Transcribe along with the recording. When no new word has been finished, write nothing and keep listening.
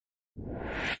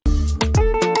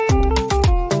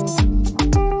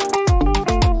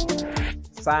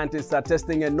Scientists are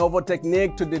testing a novel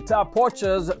technique to deter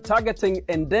poachers targeting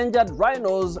endangered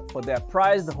rhinos for their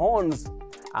prized horns.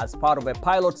 As part of a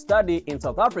pilot study in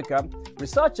South Africa,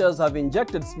 researchers have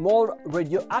injected small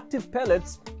radioactive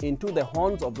pellets into the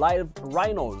horns of live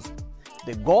rhinos.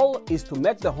 The goal is to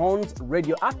make the horns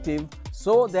radioactive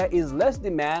so there is less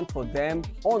demand for them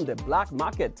on the black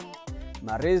market.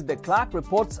 Marize de Klerk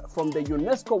reports from the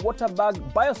UNESCO Waterberg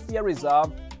Biosphere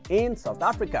Reserve in South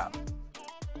Africa.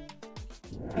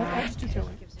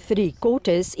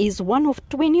 3/4 is one of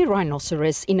 20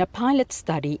 rhinoceros in a pilot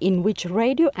study in which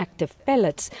radioactive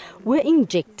pellets were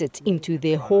injected into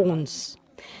their horns.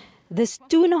 This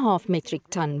 2.5 metric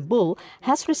ton bull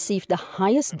has received the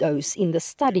highest dose in the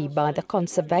study by the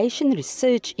Conservation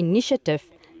Research Initiative,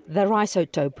 the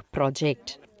Rhinoceros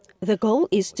project. The goal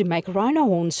is to make rhino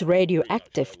horns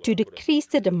radioactive to decrease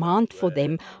the demand for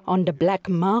them on the black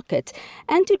market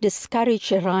and to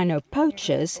discourage rhino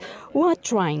poachers who are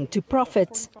trying to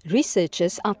profit.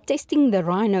 Researchers are testing the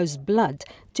rhino's blood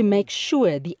to make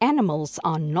sure the animals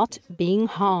are not being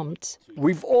harmed.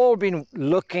 We've all been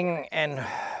looking and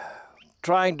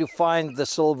trying to find the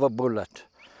silver bullet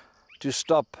to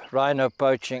stop rhino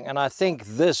poaching, and I think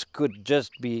this could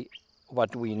just be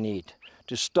what we need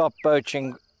to stop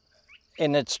poaching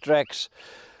in its tracks.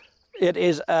 It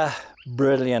is a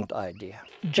brilliant idea.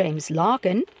 James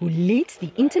Larkin, who leads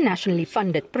the internationally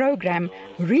funded program,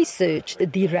 researched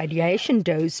the radiation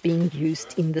dose being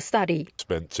used in the study.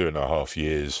 Spent 2.5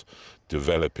 years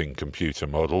developing computer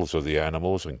models of the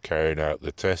animals and carrying out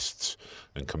the tests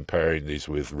and comparing these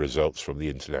with results from the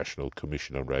International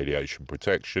Commission on Radiation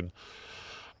Protection.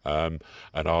 And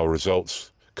our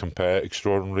results compare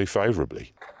extraordinarily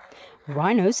favourably.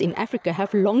 Rhinos in Africa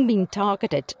have long been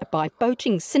targeted by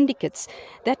poaching syndicates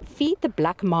that feed the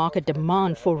black market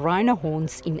demand for rhino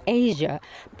horns in Asia,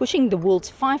 pushing the world's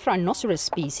 5 rhinoceros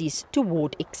species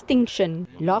toward extinction.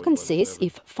 Larkin says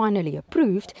if finally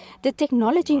approved, the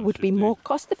technology would be more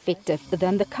cost-effective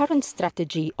than the current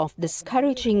strategy of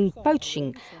discouraging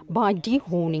poaching by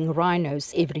dehorning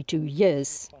rhinos every 2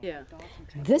 years.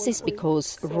 This is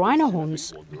because rhino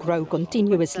horns grow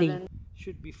continuously.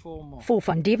 For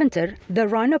Van Deventer, the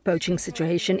rhino poaching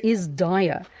situation is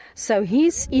dire, so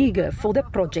he's eager for the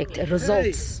project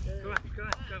results.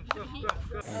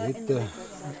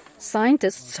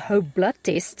 Scientists hope blood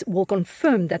tests will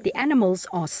confirm that the animals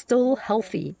are still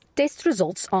healthy. Test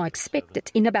results are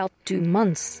expected in about 2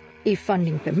 months. If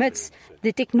funding permits,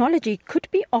 the technology could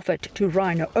be offered to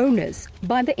rhino owners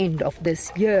by the end of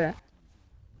this year.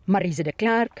 Marize de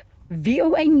Klerk,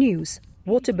 VOA News,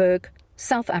 Waterberg,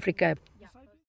 South Africa.